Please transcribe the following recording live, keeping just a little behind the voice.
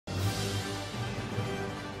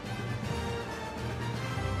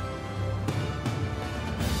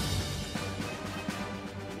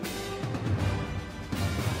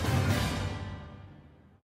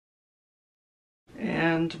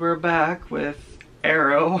And we're back with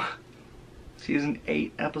Arrow, Season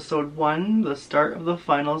 8, Episode 1. The start of the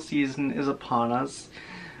final season is upon us.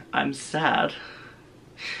 I'm sad.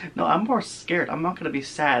 No, I'm more scared. I'm not gonna be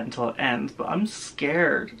sad until it ends, but I'm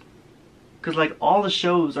scared. Because, like, all the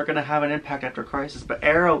shows are gonna have an impact after Crisis, but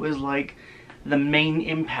Arrow is, like, the main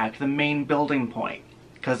impact, the main building point.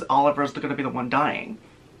 Because Oliver's gonna be the one dying.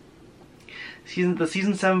 The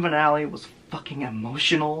Season 7 finale was fucking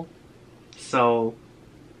emotional. So,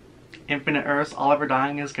 Infinite Earths, Oliver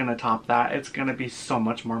dying is gonna top that. It's gonna be so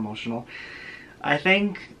much more emotional. I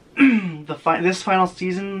think this final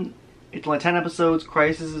season, it's only 10 episodes.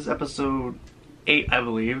 Crisis is episode 8, I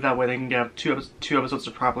believe. That way they can have two episodes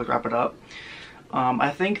to properly wrap it up. I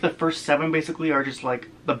think the first 7 basically are just like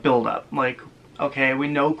the build-up. Like, okay, we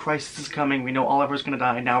know Crisis is coming. We know Oliver's gonna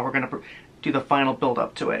die. Now we're gonna do the final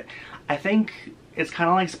build-up to it. I think it's kind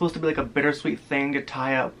of like supposed to be like a bittersweet thing to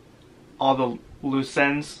tie up all the loose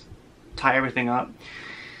ends, tie everything up.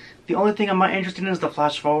 The only thing I'm not interested in is the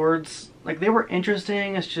flash forwards. Like, they were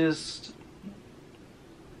interesting, it's just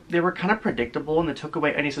they were kind of predictable and they took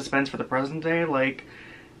away any suspense for the present day. Like,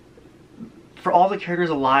 for all the characters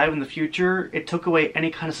alive in the future, it took away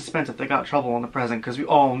any kind of suspense if they got trouble in the present, because we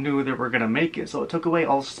all knew they were gonna make it, so it took away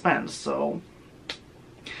all suspense. So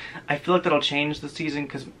I feel like that'll change this season,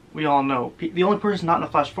 because we all know the only person not in the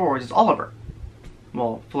flash forwards is Oliver.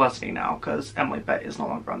 Well, Felicity now, because Emily Bett is no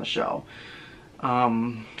longer on the show. But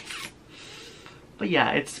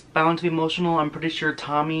yeah, it's bound to be emotional. I'm pretty sure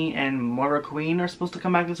Tommy and Moira Queen are supposed to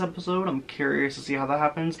come back this episode. I'm curious to see how that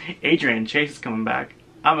happens. Adrian Chase is coming back.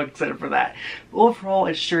 I'm excited for that. But overall,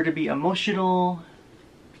 it's sure to be emotional.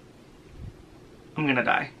 I'm gonna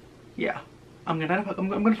die. Yeah. I'm gonna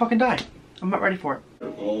fucking die. I'm not ready for it.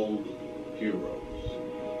 All heroes.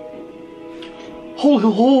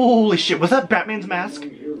 Holy shit, was that Batman's mask?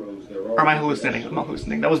 Or am I hallucinating? I'm not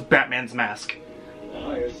hallucinating. That was Batman's mask. The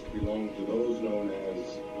highest belong to those known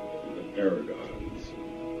as the Paragons.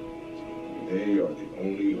 They are the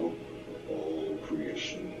only hope of all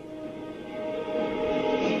creation.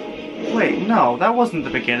 Wait, no, that wasn't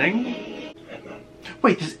the beginning.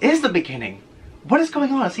 Wait, this is the beginning. What is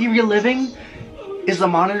going on? Is he reliving? Is the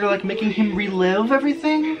monitor, like, making him relive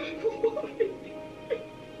everything?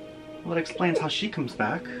 Well, it explains how she comes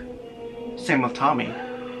back. Same with Tommy.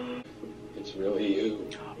 It's really you.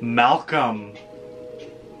 Malcolm.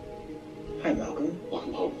 Hi, Malcolm.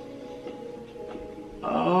 Welcome home.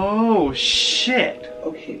 Oh, shit.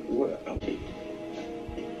 Okay, what? Okay.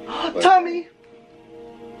 Tommy!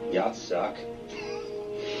 Yachts suck.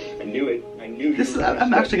 I knew it. I knew This is,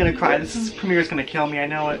 I'm actually gonna cry. This premiere's gonna kill me, I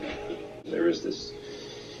know it. There is this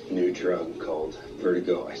new drug called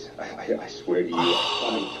vertigo. I swear to you,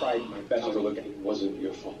 I tried my best to look at it. It wasn't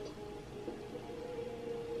your fault.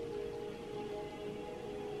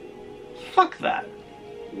 Fuck that.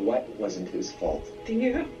 What wasn't his fault?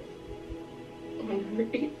 Thea, on her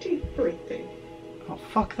 18th birthday, Oh,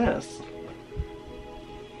 fuck this.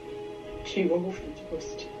 she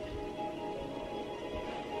overdosed.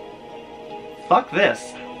 Fuck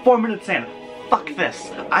this. 4 minutes in. Fuck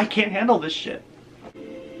this. I can't handle this shit.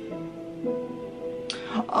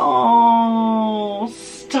 Oh,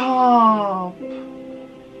 stop.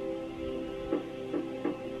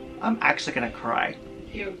 I'm actually gonna cry.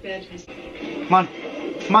 Your bed has... Come on.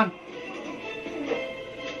 Come on.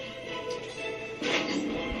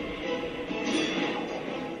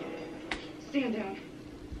 Stand down.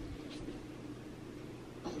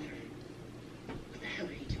 Oliver, what the hell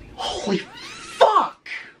are you doing? Holy fuck!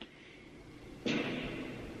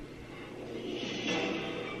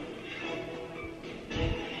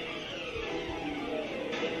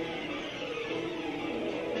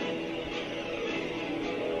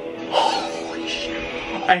 Holy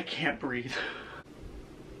shit. I can't breathe.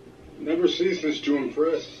 Never ceases to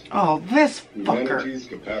impress. Oh, this fucker. Humanity's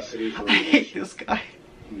capacity for I hate this guy.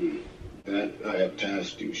 That I have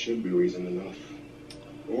tasked you should be reason enough.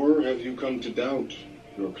 Or have you come to doubt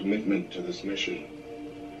your commitment to this mission?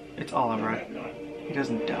 It's Oliver. He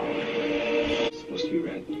doesn't doubt. It's supposed to be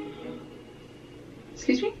red.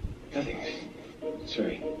 Excuse me? Nothing.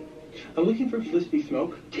 Sorry. I'm looking for Felicity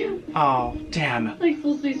Smoke. Damn. Oh, damn. Like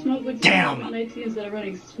Felicity Smoke would Damn. on IT instead of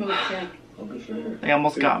running smoke check. Oh, good for her. They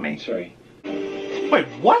almost got me. Sorry. Wait,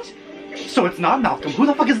 what? So it's not Malcolm. Who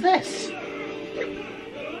the fuck is this?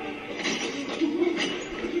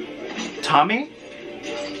 Tommy?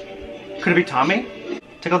 Could it be Tommy?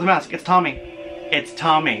 Take off the mask. It's Tommy. It's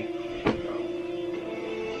Tommy.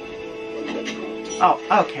 Oh,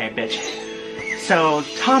 okay, bitch. So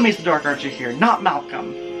Tommy's the Dark Archer here, not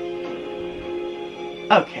Malcolm.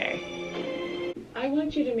 Okay. I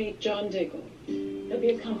want you to meet John Diggle. He'll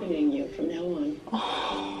be accompanying you from now on.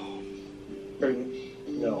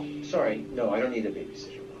 No, sorry. No, I don't need a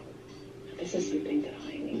babysitter, Mom. This is something that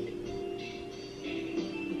I need.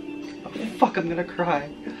 Oh, fuck, I'm gonna cry.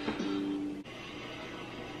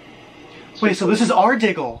 Wait, so this is our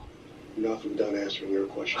Diggle? Now I'm done answering your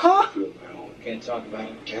questions. Huh? I feel my own. Can't talk about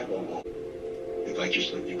it. Can't won't. If I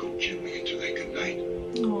just let you go gently into that good night.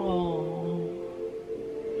 Oh,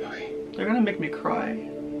 Okay. they're gonna make me cry.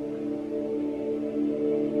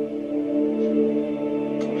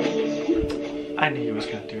 I knew he was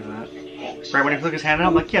gonna do that. Right when he took his hand out,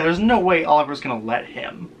 I'm like, yeah, there's no way Oliver's gonna let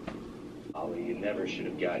him. Ollie, you never should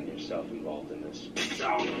have gotten yourself involved in this.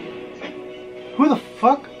 Who the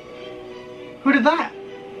fuck? Who did that?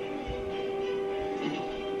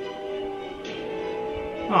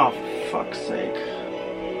 Oh, for fuck's sake.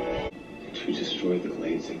 To destroy the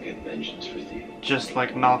Glades and get vengeance for Theo. Just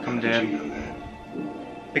like Malcolm How did you did. know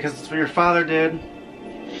that? Because it's what your father did.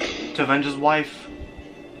 To avenge his wife.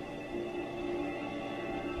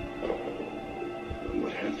 And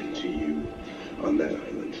what happened to you on that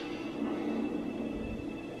island?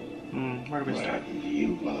 Where do we What start? happened to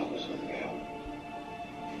you while I was on hell?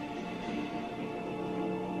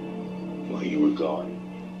 While you were gone.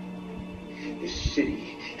 This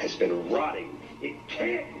city has been rotting. It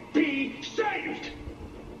can't be saved!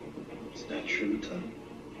 Is that true, Tom?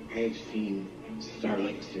 I have seen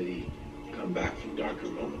Starling City come back from darker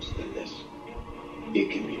moments than this. It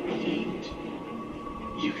can be redeemed.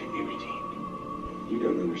 You can be redeemed. You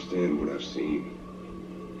don't understand what I've seen.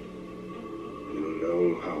 You don't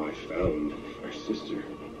know how I found our sister.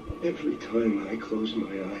 Every time I close my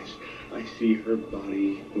eyes, I see her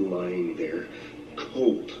body lying there,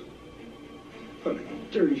 cold, on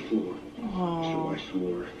a dirty floor. So Oh. I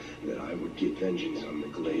swore that I would get vengeance on the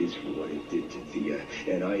Glades for what it did to Thea,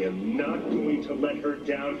 and I am not going to let her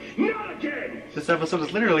down. Not again! This episode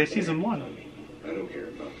is literally season 1. I don't care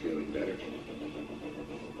about feeling better.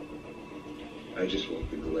 I just want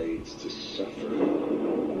the Glades to suffer.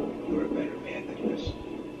 You're a better man than this.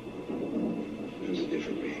 It was a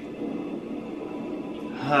different man.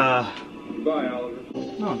 Goodbye, Oliver.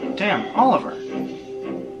 Oh, damn, Oliver.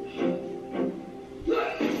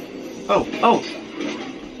 Oh.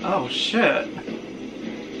 Oh, shit.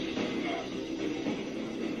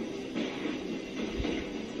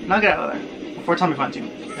 Now get out of there. Before Tommy finds you.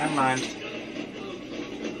 Never mind.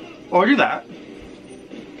 Or do that.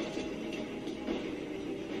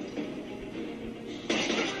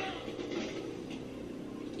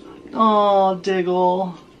 Oh, Diggle.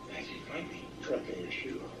 How'd you find me? Crack in your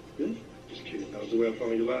shoe. Good? Just kidding. That was the way I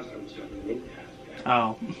found you last time.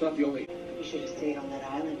 Oh. It's not the only... You should have stayed on that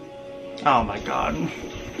island. Oh my god.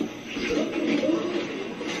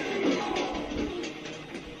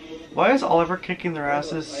 Why is Oliver kicking their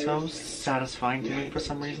asses so satisfying to me for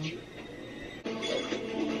some reason?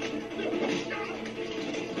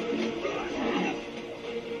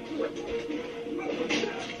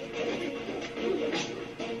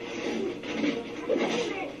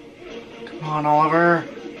 Come on, Oliver.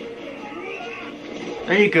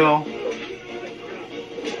 There you go.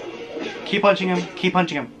 Keep punching him. Keep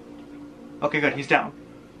punching him. Okay, good. He's down.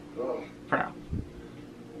 For now.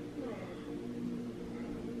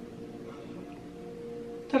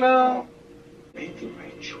 Ta-da! Make the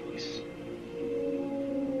right choice.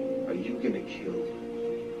 Are you gonna kill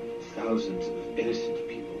thousands of innocent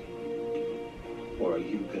people? Or are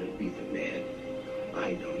you gonna be the man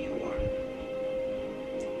I know you are?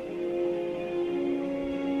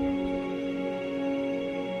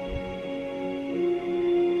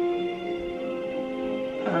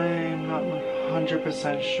 I'm not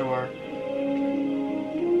 100% sure.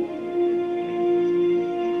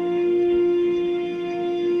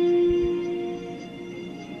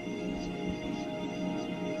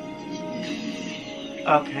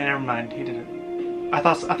 Okay, never mind. He did it. I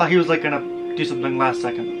thought he was like gonna do something last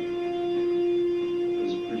second. That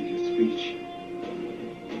was a pretty good speech.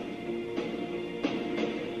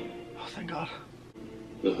 Oh, thank God.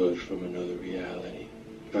 The hood from another reality.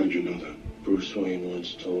 How'd you know that? Bruce Wayne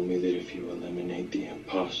once told me that if you eliminate the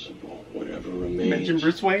impossible, whatever remains, Mention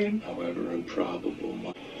Bruce Wayne? however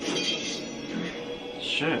improbable,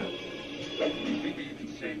 Shit.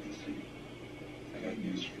 It's safe to see. I got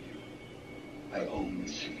news for you. I own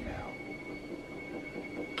this city now.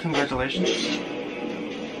 Congratulations.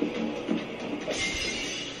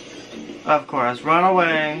 Of course, run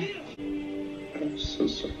away. I'm so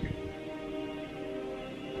sorry.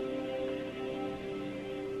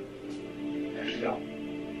 Let's go.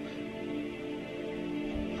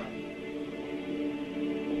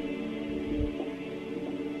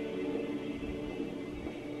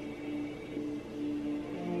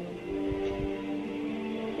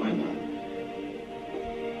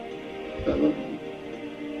 I love you.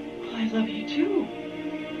 Oh, I love you too.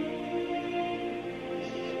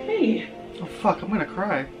 Hey, Oh fuck, I'm gonna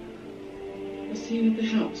cry. I'll see you at the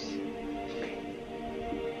house.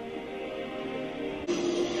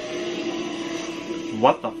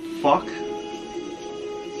 What the fuck?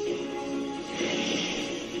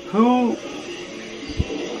 Who?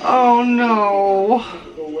 Oh no!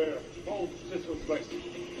 Go where? Oh, this was place.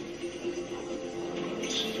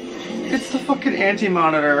 It's the fucking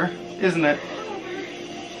anti-monitor, isn't it?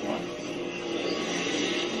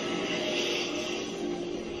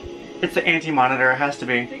 It's the anti-monitor, it has to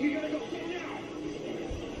be. You gotta go now.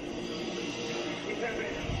 What's happening?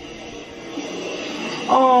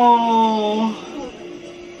 Oh!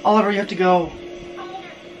 Oliver, you have to go.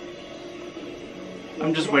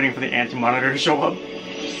 I'm just waiting for the anti-monitor to show up.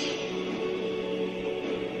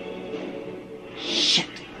 Shit.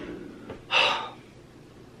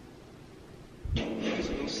 There's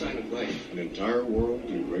no sign of life. An entire world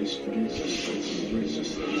erased from existence.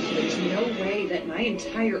 There's no way that my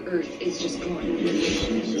entire Earth is just gone.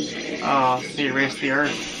 Oh, so you erased the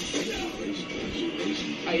Earth.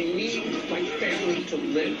 I need my family to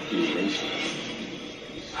live.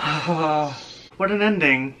 What an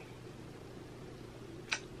ending.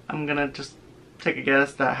 I'm gonna just take a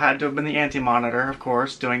guess that had to have been the anti-monitor, of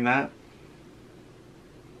course, doing that.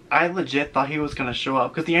 I legit thought he was gonna show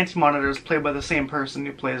up, because the anti-monitor is played by the same person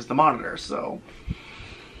who plays the monitor, so...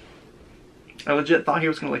 I legit thought he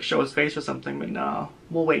was gonna like show his face or something, but no.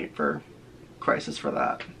 We'll wait for Crisis for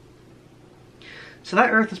that. So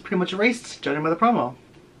that Earth is pretty much erased, judging by the promo.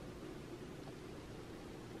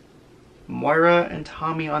 Moira and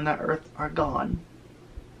Tommy on that Earth are gone.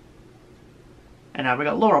 And now we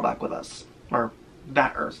got Laurel back with us. Or,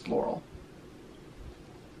 that Earth's Laurel.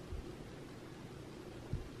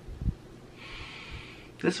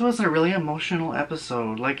 This was a really emotional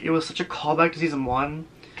episode. Like, it was such a callback to season 1.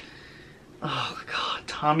 Oh god,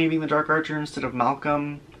 Tommy being the Dark Archer instead of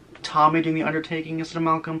Malcolm. Tommy doing the undertaking instead of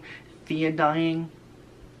Malcolm. Thea dying.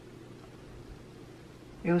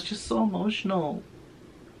 It was just so emotional.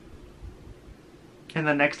 And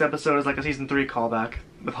the next episode is like a season 3 callback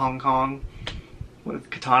with Hong Kong. With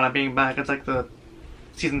Katana being back. It's like the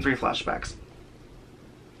season 3 flashbacks.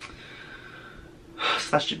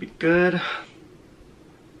 So that should be good.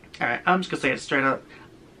 Alright, I'm just gonna say it straight up.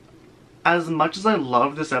 As much as I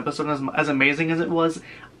love this episode, as amazing as it was,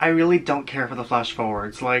 I really don't care for the flash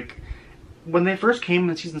forwards. Like, when they first came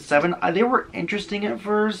in season 7, they were interesting at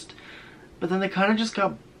first, but then they kind of just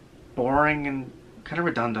got boring and kind of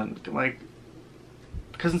redundant. Like,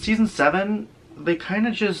 because in season 7, they kind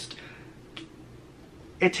of just...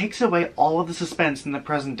 It takes away all of the suspense in the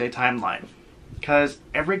present day timeline. Because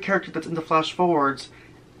every character that's in the flash forwards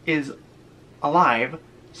is alive,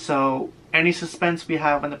 so any suspense we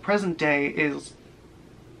have in the present day is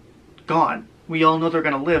gone. We all know they're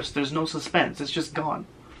gonna live, so there's no suspense. It's just gone.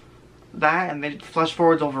 That and the flash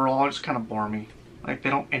forwards overall just kind of bore me. Like,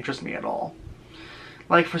 they don't interest me at all.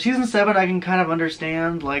 Like, for season 7, I can kind of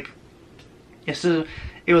understand, like,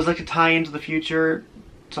 it was like to tie into the future,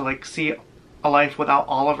 to like see a life without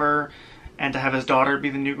Oliver, and to have his daughter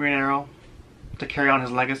be the new Green Arrow, to carry on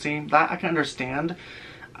his legacy. That I can understand.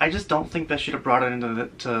 I just don't think they should have brought it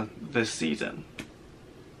into this season.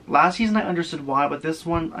 Last season I understood why, but this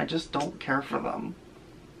one I just don't care for them.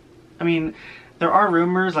 I mean, there are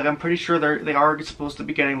rumors, like I'm pretty sure they are supposed to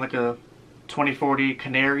be getting like a 2040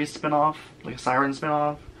 Canary spinoff, like a Siren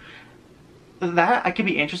spinoff. That I could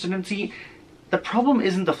be interested in. See, the problem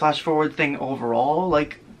isn't the flash forward thing overall.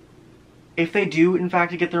 Like, if they do in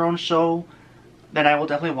fact get their own show, then I will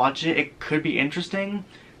definitely watch it. It could be interesting.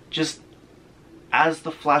 Just as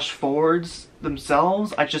the flash forwards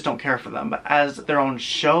themselves, I just don't care for them. But as their own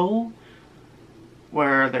show,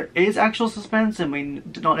 where there is actual suspense and we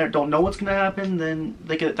don't know what's gonna happen, then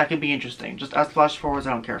that could be interesting. Just as flash forwards,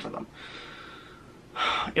 I don't care for them.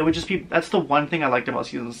 It would just be, that's the one thing I liked about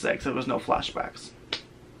season 6. There was no flashbacks.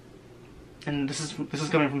 And this is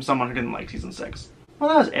coming from someone who didn't like season 6. Well,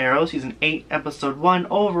 that was Arrow, season 8, episode 1.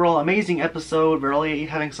 Overall, amazing episode. Really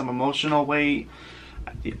having some emotional weight.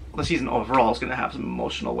 The season overall is going to have some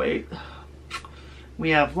emotional weight. We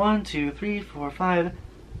have 1, 2, 3, 4, 5,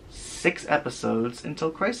 6 episodes until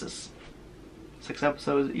Crisis. 6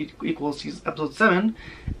 episodes equals episode 7.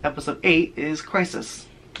 Episode 8 is Crisis.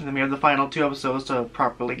 And then we have the final 2 episodes to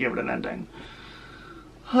properly give it an ending.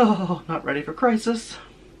 Oh, not ready for Crisis.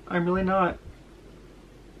 I'm really not.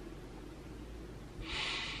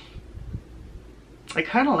 I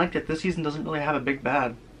kind of like that this season doesn't really have a big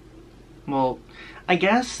bad. Well, I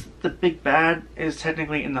guess the big bad is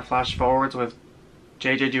technically in the flash forwards with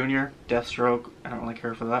JJ Jr., Deathstroke, I don't really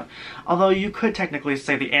care for that. Although you could technically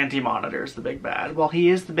say the Anti-Monitor is the big bad. While he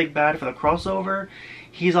is the big bad for the crossover,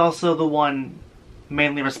 he's also the one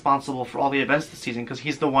mainly responsible for all the events this season, because he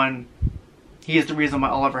is the reason why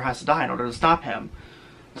Oliver has to die in order to stop him.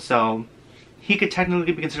 So he could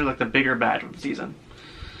technically be considered like the bigger bad of the season.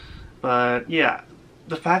 But yeah,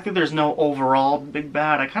 the fact that there's no overall big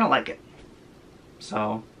bad, I kind of like it.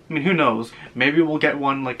 So, I mean, who knows? Maybe we'll get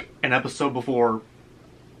one like an episode before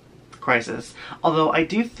Crisis. Although I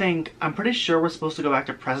do think, I'm pretty sure we're supposed to go back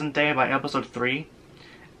to present day by episode 3.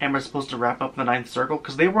 And we're supposed to wrap up the Ninth Circle,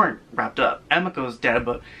 because they weren't wrapped up. Emiko's dead,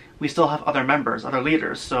 but we still have other members, other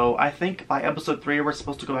leaders. So I think by episode 3 we're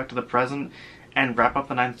supposed to go back to the present and wrap up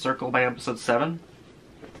the Ninth Circle by episode 7.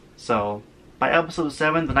 So by episode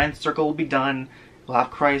 7, the Ninth Circle will be done. We'll have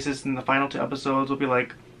Crisis, and the final 2 episodes will be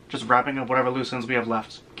like just wrapping up whatever loose ends we have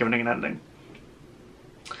left, giving it an ending.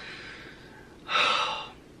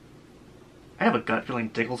 I have a gut feeling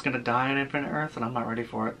Diggle's gonna die in Infinite Earth, and I'm not ready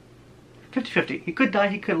for it. 50-50. He could die,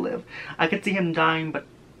 he could live. I could see him dying, but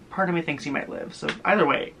part of me thinks he might live. So either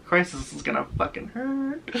way, Crisis is gonna fucking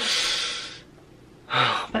hurt.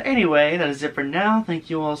 But anyway, that is it for now. Thank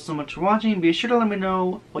you all so much for watching. Be sure to let me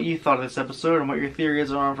know what you thought of this episode and what your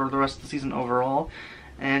theories are for the rest of the season overall.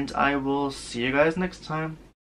 And I will see you guys next time.